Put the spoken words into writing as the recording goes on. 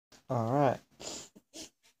Alright,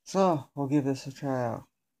 so we'll give this a try out.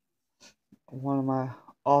 One of my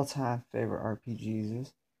all-time favorite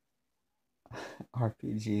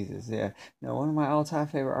yeah. No, one of my all-time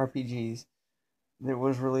favorite RPGs that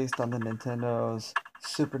was released on the Nintendo's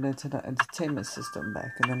Super Nintendo Entertainment System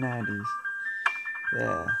back in the 90s.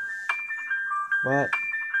 Yeah. But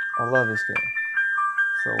I love this game.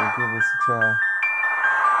 So we'll give this a try.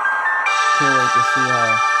 Can't wait to see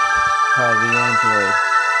how the Android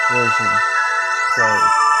version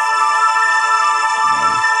plays.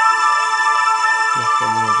 Just the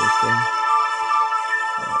move this thing.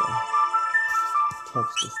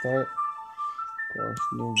 Touch to start. Of course,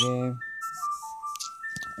 new game.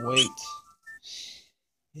 Wait.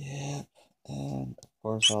 Yep. And of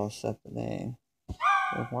course I'll set the name.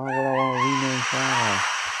 Like, why would I want to rename Chrono?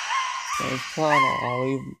 It's Chrono. I'll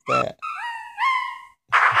leave that.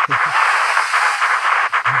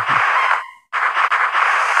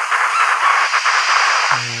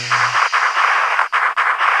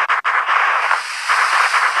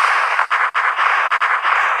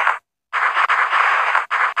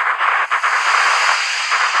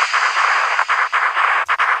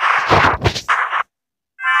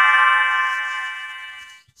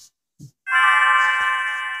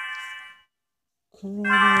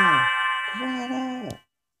 Chrono! Chrono!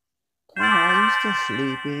 Chrono, are you still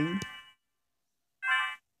sleeping?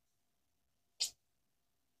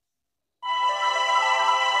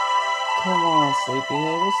 Come on,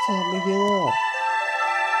 sleepyhead, it's time to get up.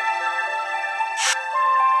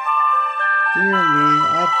 Dear me,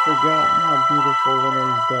 I'd forgotten how beautiful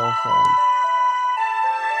Renee's bell sounds.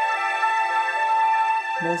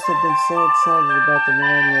 Must have been so excited about the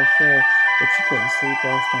Millennial Fair that you couldn't sleep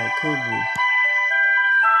last night, could you?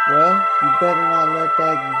 Well, you better not let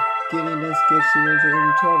that giddiness get you into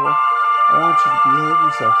any trouble. I want you to behave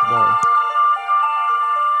yourself today.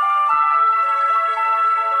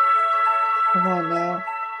 Come on now,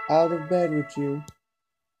 out of bed with you.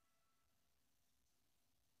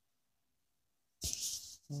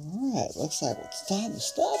 Alright, looks like it's time to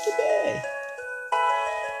start the day.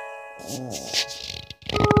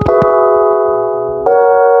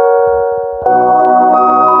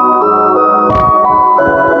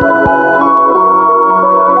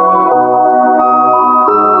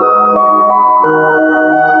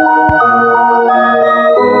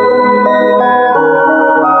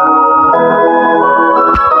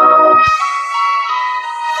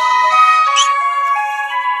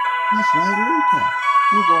 That's right, Luca.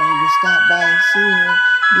 You're going to stop by and see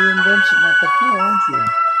the invention at the fair, aren't you?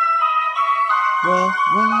 Well,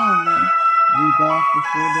 run along then. I'll be back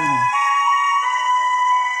before dinner.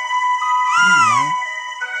 Anyway.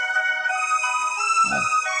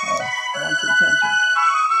 Hey, I want your attention.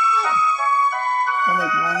 Don't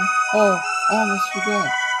make long. Oh, I almost forgot.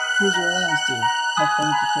 Here's your allowance, dear. Have fun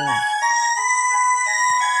at the fair.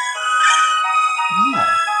 Now,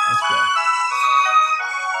 let's go.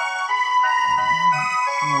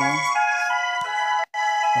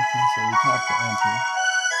 Okay, so we tap to enter.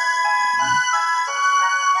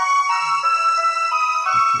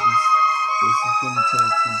 Okay, this is going to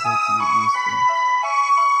take some bit to get used to.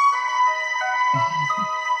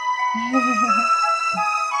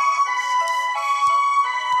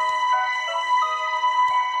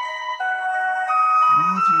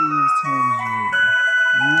 Watching this turns you.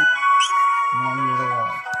 Nope, not here to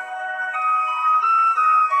watch.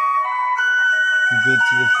 You good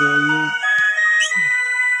to the fair yet?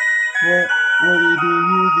 What are you doing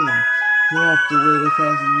here then? You'll have to wait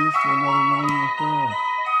 1,000 years for another millennial fair.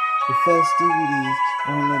 The festivities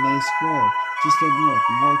are in Lene Square, just up north,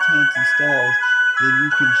 more tents and stalls than you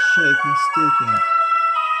can shake a stick at.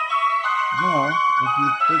 Well, if you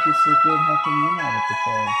think it's so good, how come you're not at the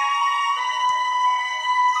fair?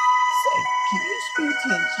 Say, can you spare 10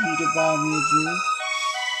 to you to buy me a drink?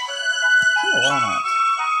 Sure, why not?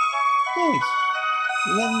 Thanks.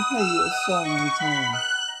 Let me play you a song in return.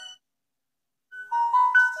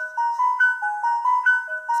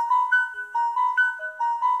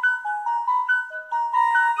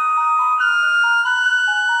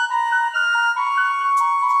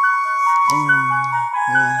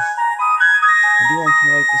 Yes. I do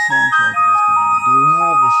actually like the soundtrack of this game. I do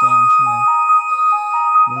have the soundtrack.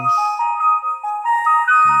 Yes.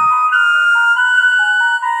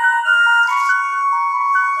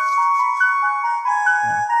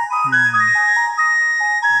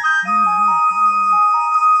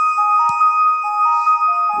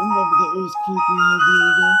 Remember the earthquake we had the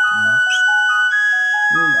other day? No.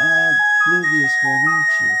 You're an oblivious one,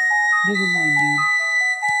 aren't you? Never mind, man.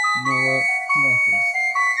 You know what? Come back here.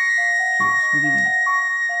 Cheers. What do you mean?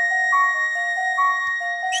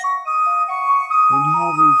 Been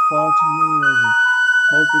hovering far too late lately.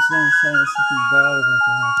 Hope it's not a sign of something bad about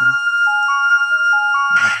to happen.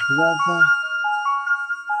 My brother,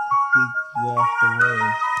 I think you have to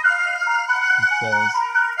worry because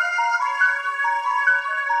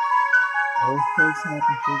earthquakes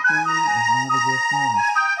happen frequently is not a good thing.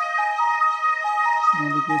 It's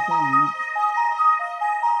not a good thing.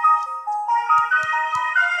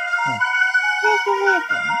 Oh. Pack a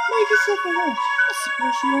weapon. Make yourself at home. I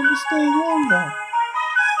suppose you won't be staying long though.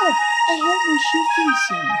 Oh, I hope we shoot you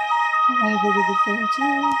soon. I want to go to the fair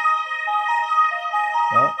too.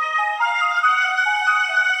 Well,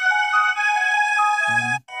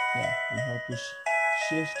 yeah, we hope we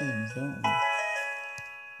shift things, don't we?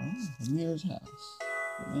 Oh, the mayor's house.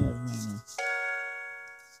 The mayor's manor.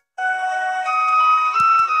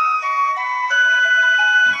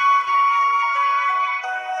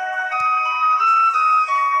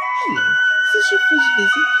 Hello, is this your first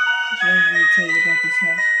visit? Would you like me to tell you about this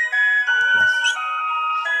house? Yes.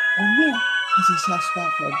 Our mayor has this house spot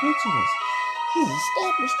for adventurers. He has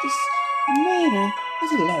established this manor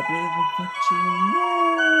as a library of adventuring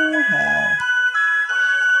know-how.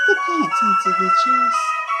 The contents of the chests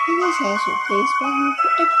in this house were placed by him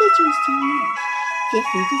for adventurers to use. Feel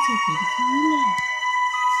free to take anything you like.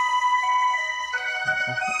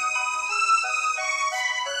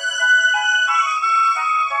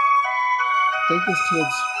 I think this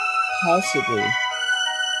kid's possibly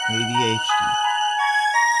ADHD.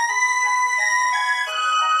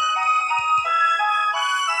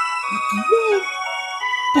 You can run,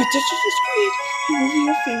 but touch the screen and move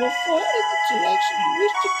your finger far in the direction you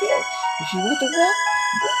wish to go. If you want to walk,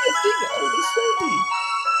 move your finger only slowly.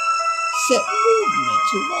 Set movement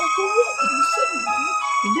to walk or run in the set movement,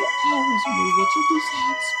 and you always move at your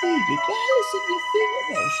desired speed, regardless of your finger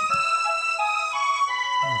motion.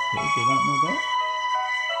 Okay, did not know that.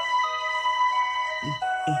 I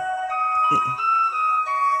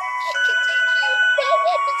can teach you about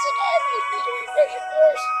weapons and armor if you refresh your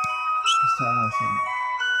course. This time I'll send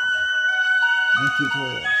no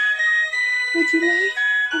tutorials. Would you like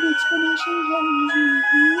an explanation of how to use these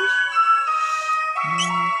views? No,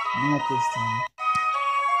 not this time.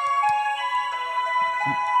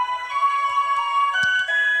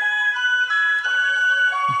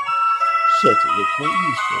 Certainly quite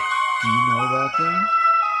useful. Do you know about them?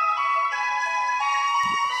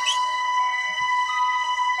 Yes.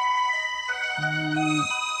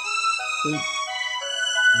 Think,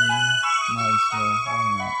 yeah, might as well. Why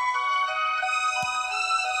not?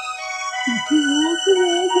 You can walk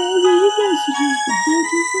around while reading messages, but go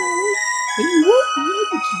too far away, and you won't be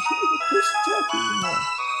able to hear the person talking anymore.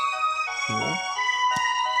 Here?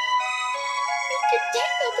 You can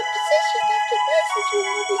tell the position of the message when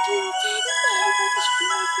you between the tag and bottom of the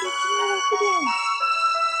screen by clicking it up or down.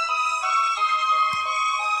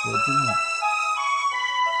 Good to know.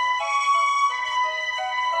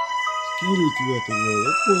 Scattered throughout the world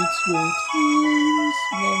are points where time's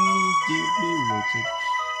memory is deeply rooted.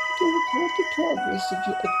 You can record the progress of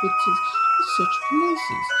your adventures in such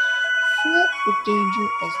places, fraught with danger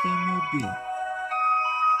as they may be.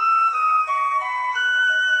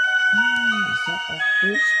 Is that our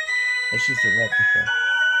first? That's just a replica.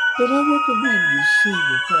 But I recommend you save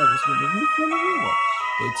your progress whenever you find a real one.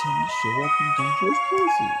 They tend to show up in dangerous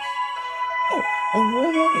places. Oh, and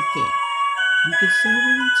one other thing. You can save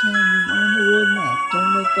any time when you're on the world map.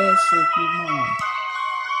 Don't let that slip your mind.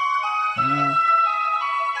 Now,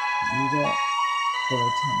 do that, but I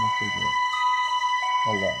tend to forget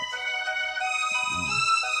a lot.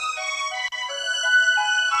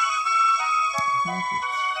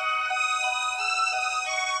 Packets.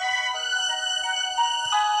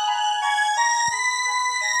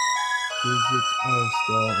 Visits are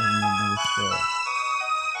still in the new store.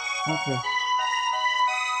 Okay.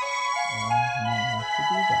 Well, I have to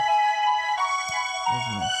do that.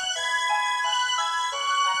 Wasn't it?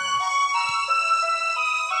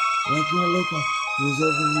 Like your local was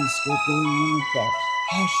overly spoke going on about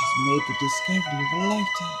how she's made the discovery of a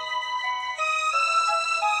lifetime.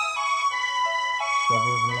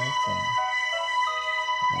 Discovery of a lifetime.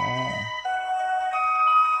 Yeah.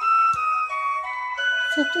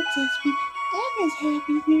 Something tells me I'm as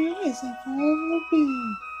happy now as I've ever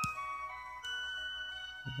been.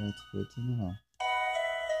 That's good to know.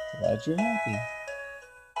 Glad you're happy.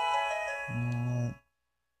 You know what?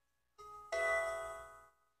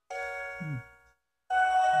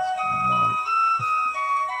 That's alright.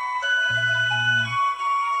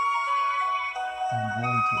 I'm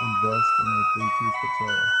going to invest in a Bluetooth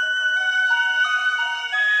controller.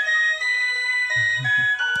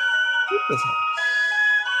 Keep this house.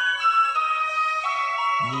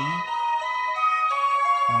 Yeah.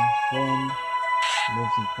 friend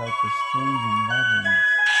lives in quite the strange environment.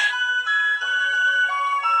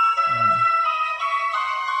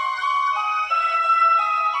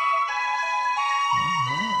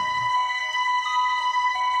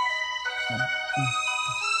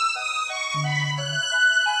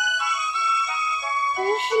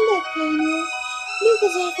 Oh, hello, Chrono. Look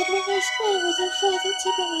as I could when I spell with her father to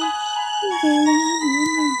go on and very long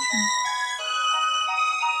invention.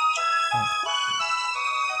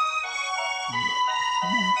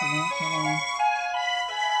 Come on.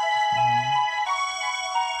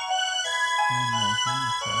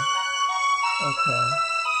 Okay.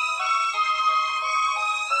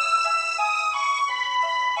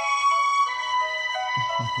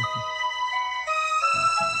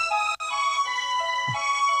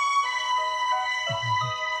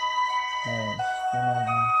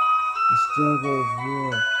 The struggle is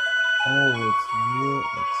real. Oh, it's real.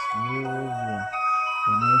 It's real.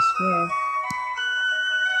 Rene Square.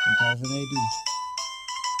 1000 AD.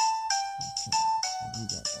 Okay, what do we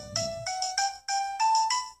got going here?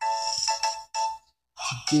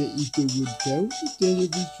 Today is the 1000th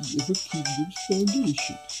anniversary of a kingdom's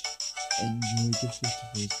foundation. Enjoy the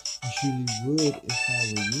festivals. I surely would if I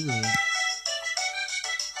were you.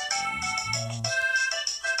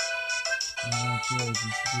 I'm not sure if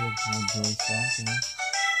you should be able to enjoy something.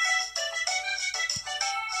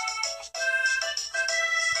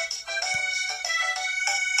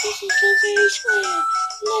 This is the very square.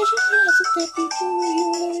 Legend has it that people will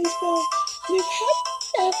hear Larry's bell. Live happy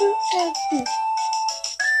ever after.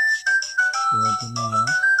 Good to know.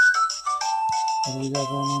 What do we got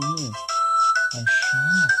going on here? A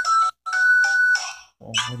shop.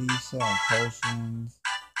 Well, what do you sell? Potions.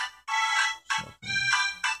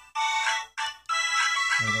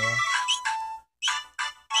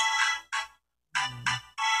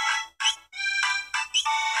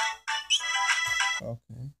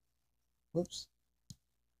 Okay. Whoops.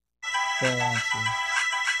 Don't want to.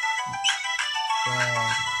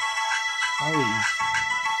 I'll eat you.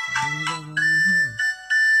 What do we got going on here?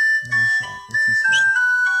 Another shop. What's he say?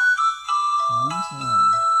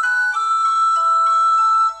 Content.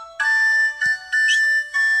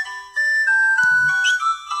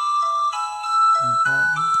 We bought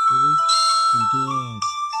one? Did we? We did.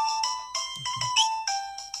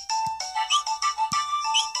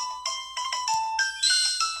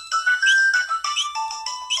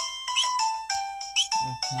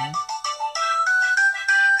 Okay.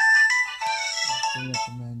 Bring up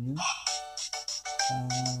the menu.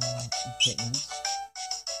 Equipment.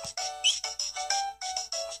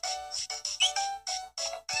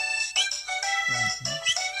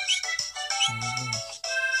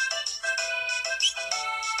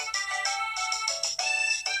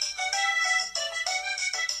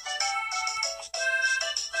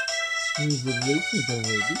 Here's the races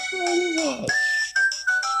already. Try to watch.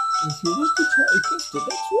 If you want to try against it,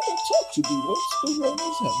 that's what I taught you to be once the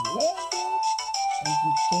runners have landed and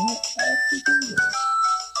forget after the race.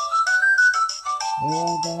 They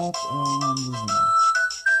lined up and I'm moving on.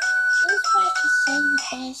 This watch is selling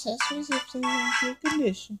by accessories if they want your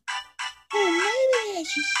condition. And maybe I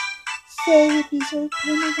should sell it as our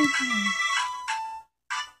permanent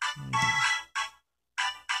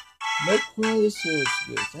No quality source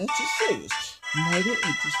goods. That's a service. Might it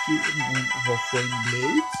interest you in one of our flame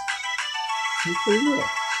blades? Take a look.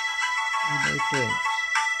 And right there.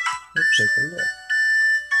 Let's take a look.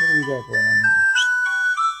 What do we got going on here?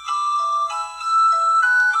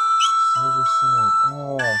 Silver sword.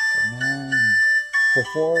 Oh, for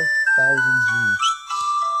 4,000 G.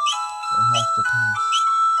 We'll have to pass.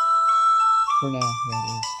 For now, that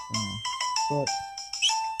is. For now. But,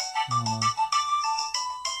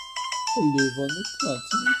 I live on the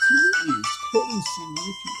continent to the east. Come and see me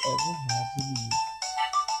if you ever have the need.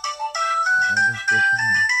 That is good to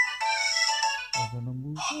know. We're gonna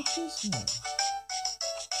move up this way.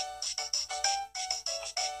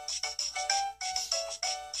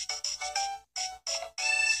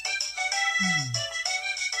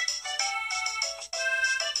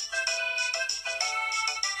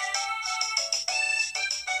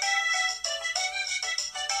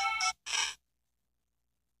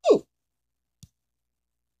 Oh!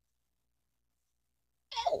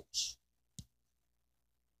 Ouch!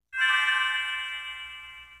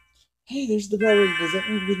 Hey, there's the bell ring. Does that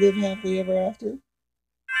mean we live happily ever after?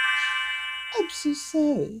 I'm so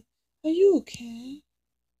sorry. Are you okay?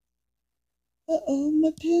 Uh-oh,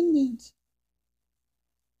 my pendant.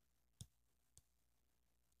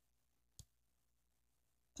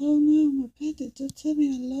 Oh no, my pendant. Don't tell me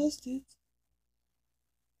I lost it.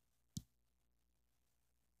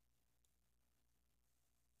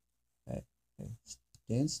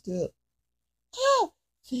 Stand still. Oh,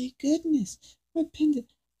 thank goodness. My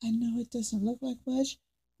pendant. I know it doesn't look like much,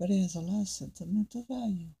 but it has a lot of sentimental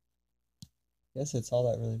value. Guess that's all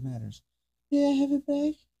that really matters. May I have it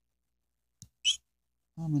back?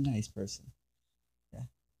 I'm a nice person. Yeah.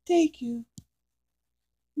 Thank you.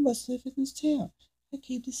 You must live in this town. I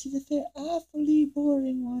came to see the fair. Awfully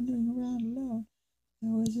boring wandering around alone,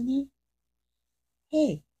 though, isn't it?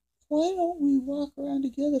 Hey, why don't we walk around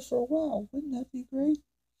together for a while? Wouldn't that be great?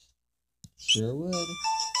 Sure would.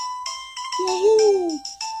 Yahoo!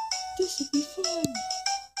 This will be fun.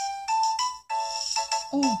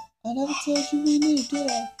 Oh, I never told you my name, did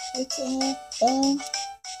I? It's,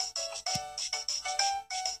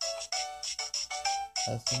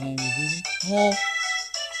 That's the name you give me? Well,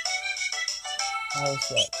 How's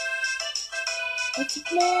that? it's a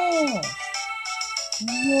flower.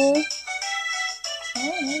 You're,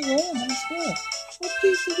 oh, what a nice day. What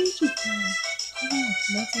piece of each you call? Come on,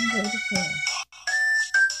 let's enjoy the fair.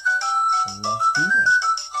 Let's do that.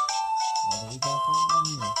 What do we got going on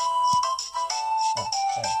here? Oh,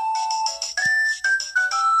 hey.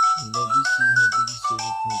 Let me see how big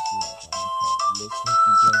silver coins you have on your card. Looks like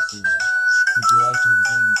you got 0. Would you like to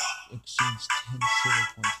exchange 10 silver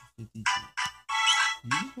coins for 52? You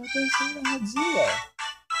just got that saying I had 0.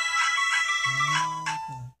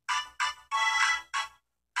 Okay.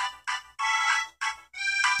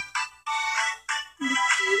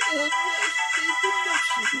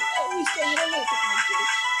 You always know how to look at my day.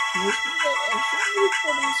 Here's me that extra move,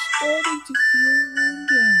 but I'm starting to feel worn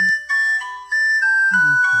down.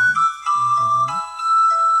 Okay. Go down.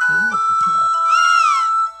 Hey, look, a cat.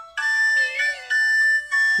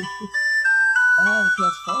 Oh, the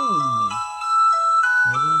cat's following me.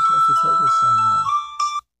 Maybe I'm supposed to take it somewhere.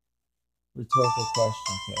 Rhetorical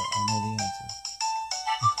question. Okay, I know the answer.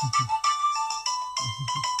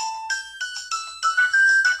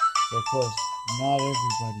 So of course, not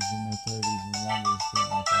everybody's in their 30s and remember this game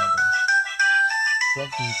like I do.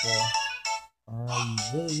 Some people are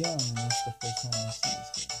really young and it's the first time they see this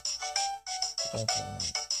game. But that's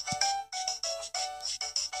alright.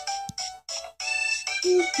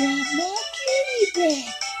 You got my kitty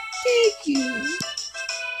back. Thank you.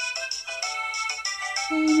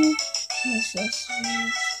 Chrono, you're so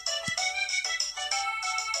sweet.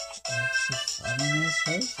 That's just, I'm a nice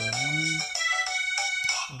person. I mean,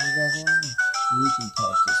 what do we got going on? Roofing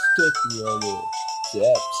contest. Step right up.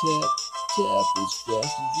 Tap, tap, tap as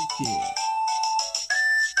fast as you can.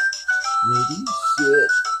 Ready,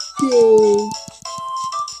 set, go!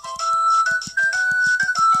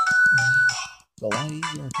 It's a lot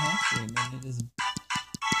easier attaching than it is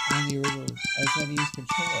on the original SNES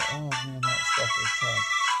controller. Oh man, that stuff was tough.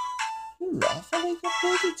 You're awfully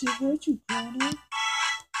competitive, aren't you, Chrono?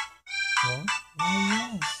 Well,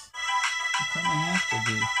 yes. You kind of have to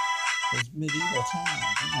be. Those medieval times,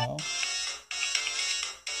 you know.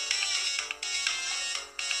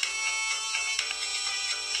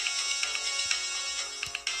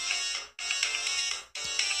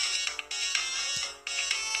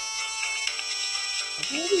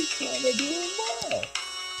 What is Chrono doing well?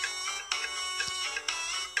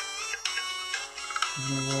 You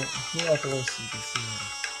know what? Pull out the list so you can see him.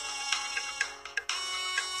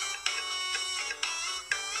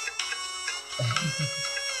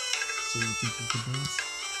 So you think you can dance?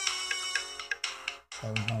 That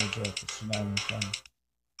was not a joke. It's not even funny.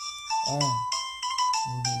 Alright,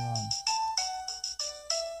 moving on.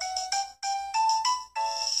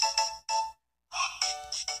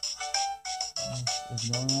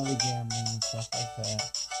 Ignoring all the gambling and stuff like that.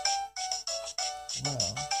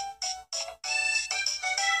 Well,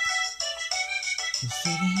 you're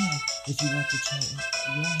straight ahead if you want to try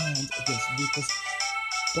your hand against Lucas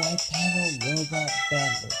Bipedal Robot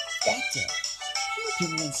Battler. Gotcha! You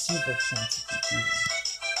can win silver points if you do that.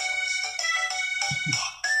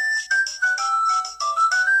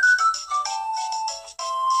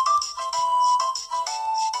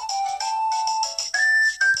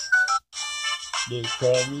 They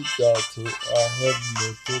call me doctor, I have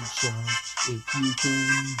nothing chance. If you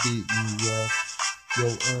can beat me up,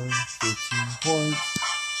 you'll earn 15 points.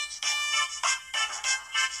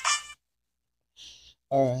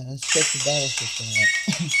 Alright, let's check the battle system out.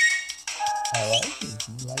 I like it.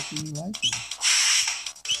 You like it, you like it.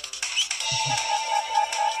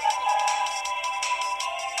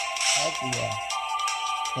 I like the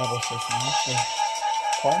battle system. Actually,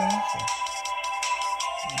 quite awesome.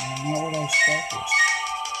 Not what I expected.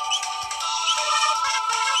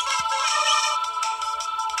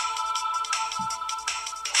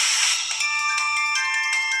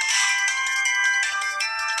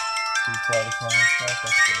 Too far to come and stuff,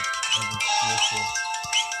 that's good. That is real cool.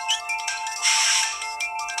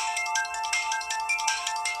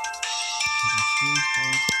 17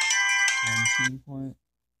 points. 1 team point.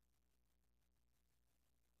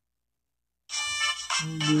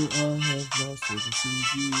 Although I have lost everything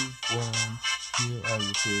you've won, here are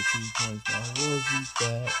your 13 points. Now wasn't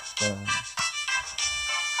that fun?